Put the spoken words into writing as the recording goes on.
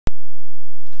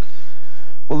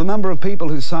Well, the number of people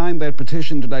who signed that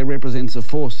petition today represents a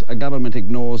force a government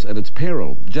ignores at its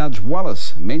peril. Judge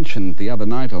Wallace mentioned the other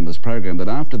night on this program that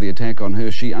after the attack on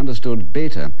her, she understood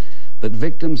better that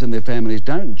victims and their families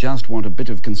don't just want a bit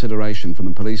of consideration from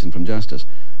the police and from justice.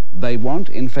 They want,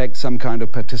 in fact, some kind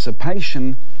of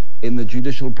participation in the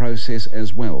judicial process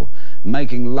as well.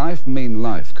 Making life mean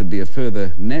life could be a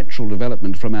further natural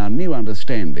development from our new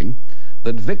understanding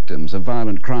that victims of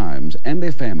violent crimes and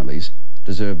their families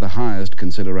deserve the highest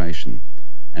consideration.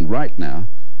 And right now,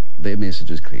 their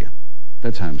message is clear.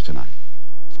 That's Holmes Tonight.